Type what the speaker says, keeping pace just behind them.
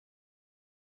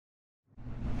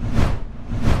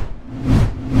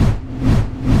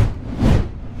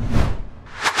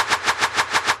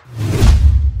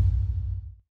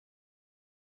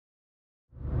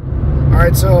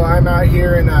Alright, so I'm out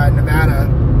here in Nevada,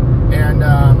 and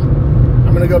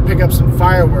I'm gonna go pick up some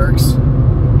fireworks.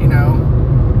 You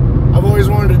know, I've always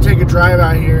wanted to take a drive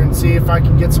out here and see if I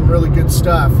can get some really good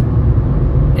stuff.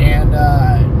 And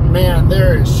man,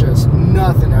 there is just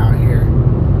nothing out here.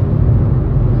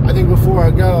 I think before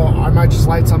I go, I might just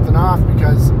light something off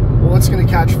because, well, what's gonna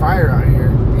catch fire out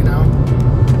here, you know?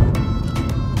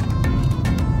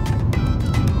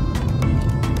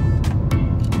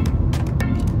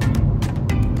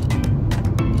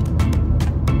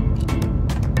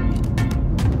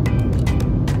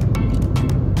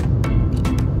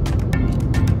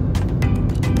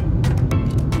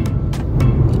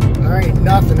 There ain't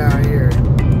nothing out here.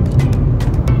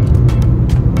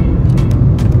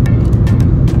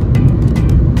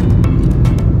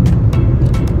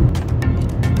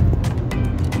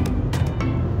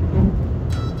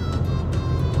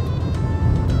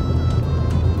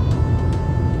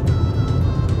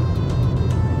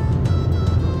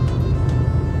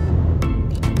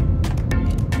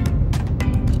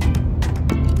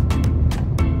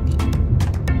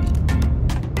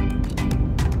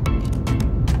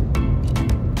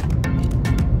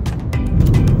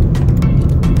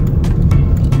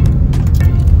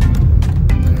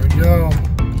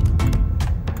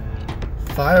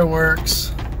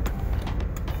 Fireworks.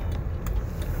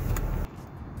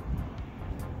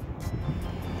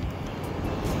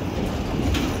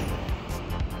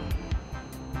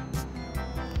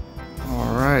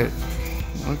 All right,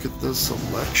 look at this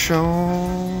selection.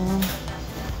 Oh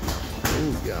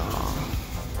yeah.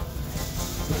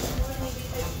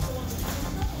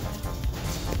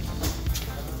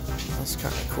 That's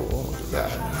kind of cool. Look at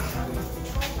that.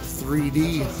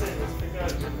 3D.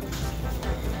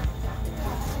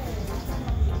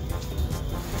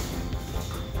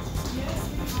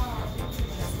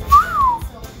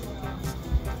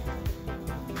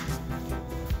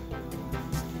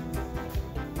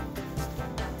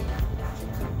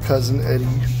 Cousin Eddie.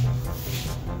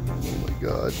 Oh my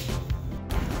god.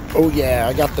 Oh yeah,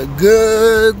 I got the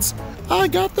goods. I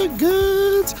got the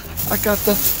goods. I got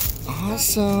the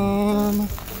awesome.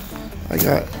 I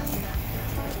got,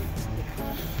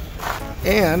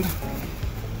 and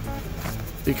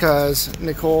because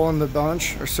Nicole and the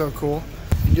bunch are so cool,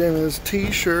 he gave me this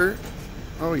t-shirt.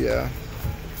 Oh yeah.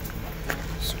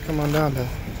 So come on down to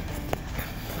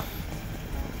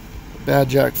Bad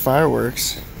Jack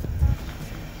Fireworks.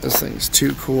 This thing's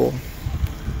too cool.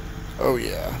 Oh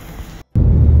yeah.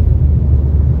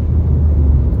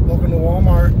 Welcome to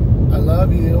Walmart. I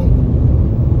love you.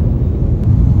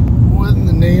 What in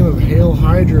the name of Hail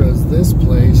Hydra is this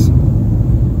place?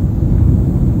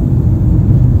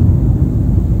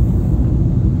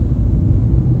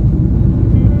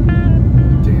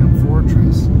 Damn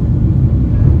fortress.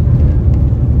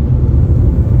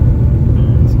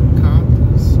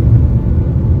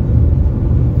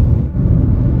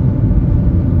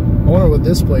 I wonder what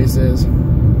this place is.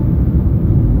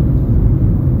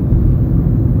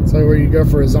 It's like where you go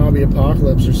for a zombie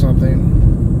apocalypse or something.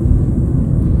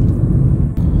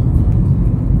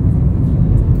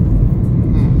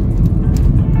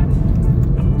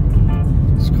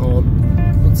 It's called,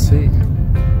 let's see,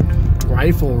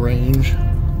 Rifle Range.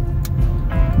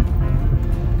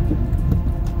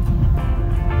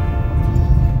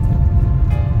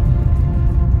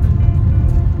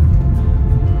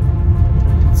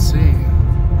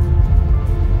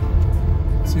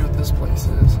 This place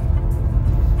is.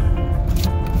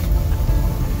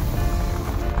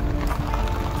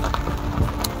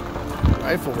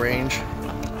 Rifle range.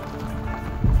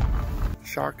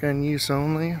 Shotgun use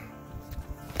only.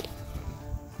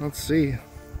 Let's see.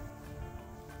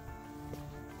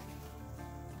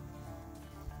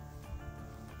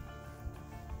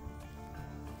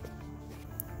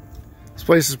 This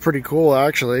place is pretty cool,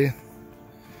 actually. It'd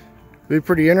be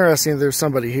pretty interesting if there's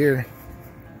somebody here.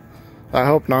 I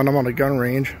hope not. I'm on a gun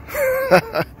range.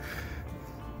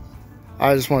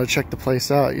 I just want to check the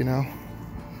place out, you know.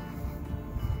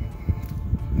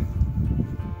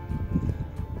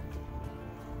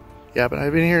 Yeah, but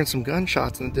I've been hearing some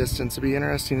gunshots in the distance. It'd be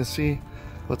interesting to see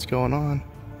what's going on.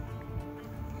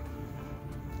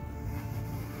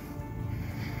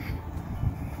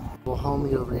 Little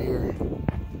homie over here.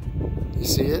 You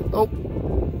see it? Oh.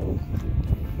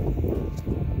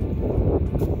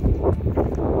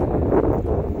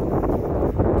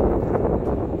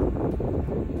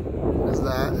 What is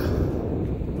that?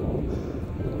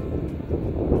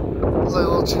 It's like a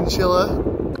little chinchilla.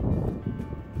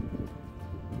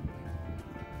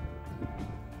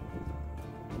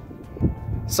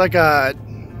 It's like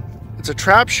it's a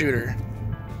trap shooter.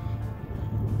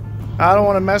 I don't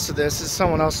want to mess with this. This is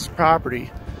someone else's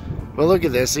property. But look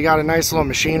at this. He got a nice little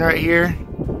machine right here.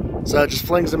 So it just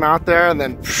flings them out there and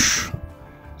then psh,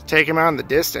 take him out in the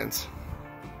distance.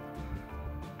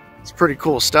 It's pretty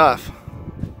cool stuff.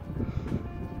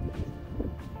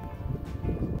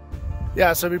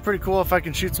 Yeah, so it'd be pretty cool if I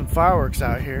can shoot some fireworks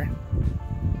out here.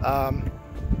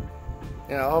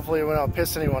 You know, hopefully we don't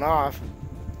piss anyone off.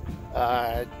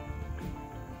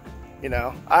 You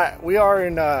know, we are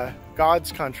in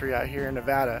God's country out here in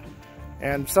Nevada,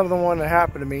 and if something wanted to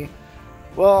happen to me,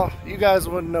 well, you guys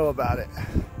wouldn't know about it.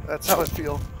 That's how I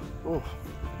feel. Ooh,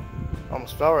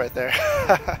 almost fell right there.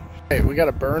 Hey, we got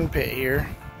a burn pit here,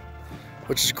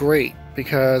 which is great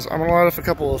because I'm gonna light off a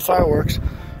couple of fireworks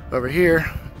over here,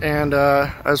 and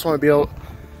I just want to be able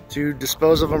to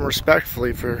dispose of them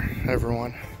respectfully for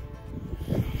everyone.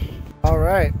 All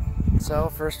right, so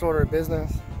first order of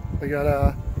business, we got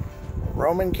a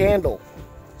Roman candle.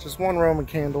 Just one Roman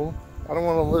candle. I don't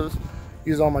want to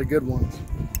use all my good ones.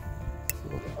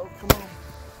 Oh, come on.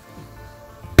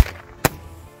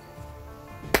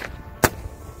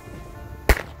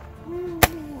 Woo,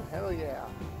 hell yeah.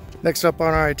 Next up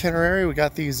on our itinerary, we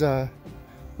got these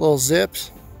little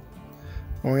zips.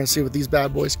 And we're gonna see what these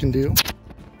bad boys can do.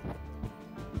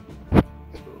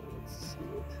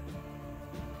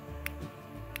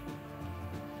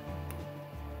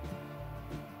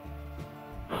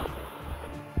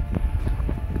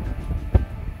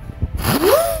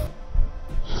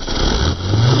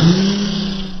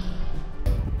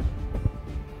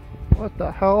 What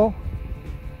the hell?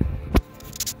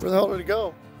 Where the hell did it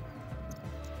go?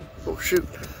 Oh shoot,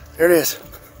 there it is.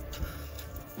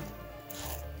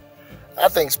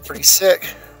 That thing's pretty sick.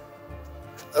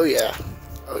 Oh yeah,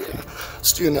 oh yeah.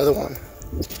 Let's do another one.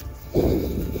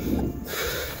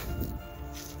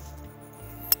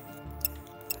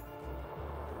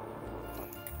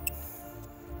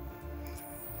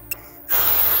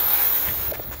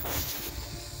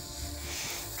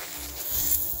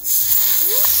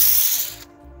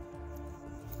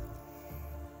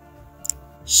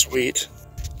 Sweet.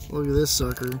 Look at this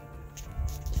sucker.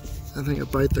 I think it'll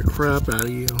bite the crap out of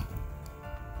you.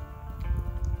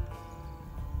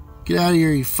 Get out of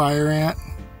here, you fire ant.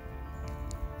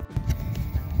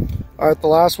 Alright, the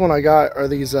last one I got are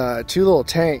these two little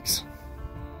tanks.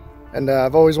 And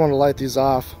I've always wanted to light these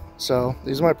off. So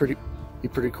these might be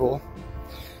pretty cool.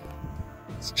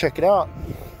 Let's check it out.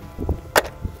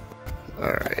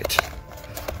 Alright.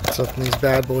 Let's open these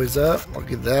bad boys up.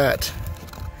 Look at that.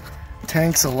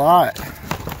 Tanks a lot.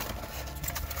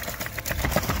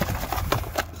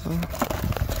 So,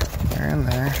 they're in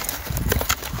there.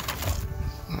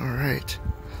 Alright.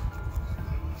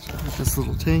 So got this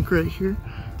little tank right here.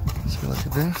 So look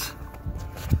at this.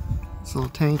 This little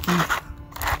tanky.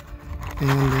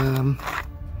 And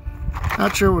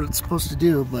not sure what it's supposed to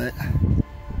do, but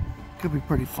could be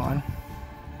pretty fun.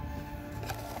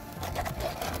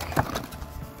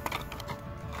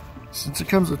 Since it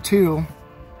comes with two,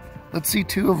 let's see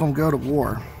two of them go to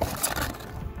war.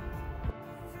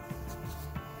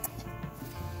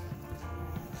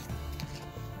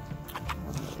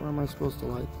 Where am I supposed to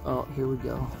light? Oh, here we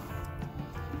go.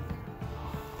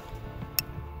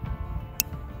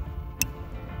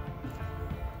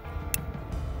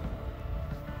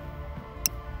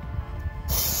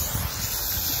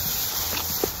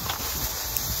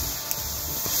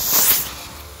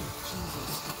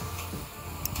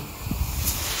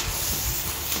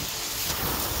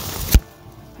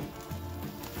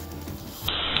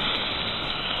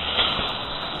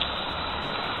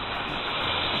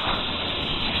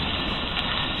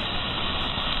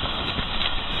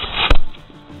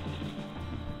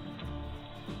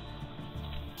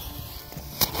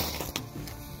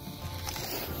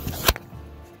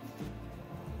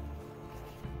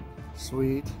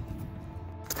 Sweet.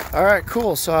 Alright,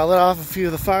 cool. So I lit off a few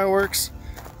of the fireworks.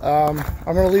 I'm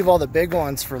gonna leave all the big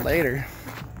ones for later.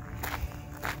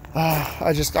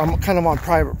 I'm kind of on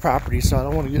private property, so I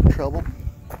don't want to get in trouble.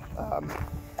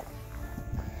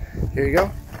 Here you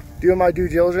go. Doing my due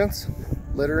diligence.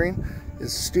 Littering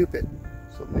is stupid,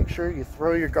 so make sure you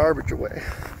throw your garbage away.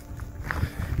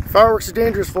 Fireworks are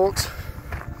dangerous, folks.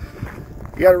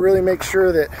 You got to really make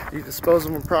sure that you dispose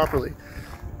of them properly,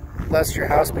 lest your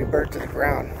house be burnt to the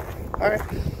ground. All right,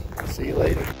 see you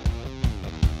later.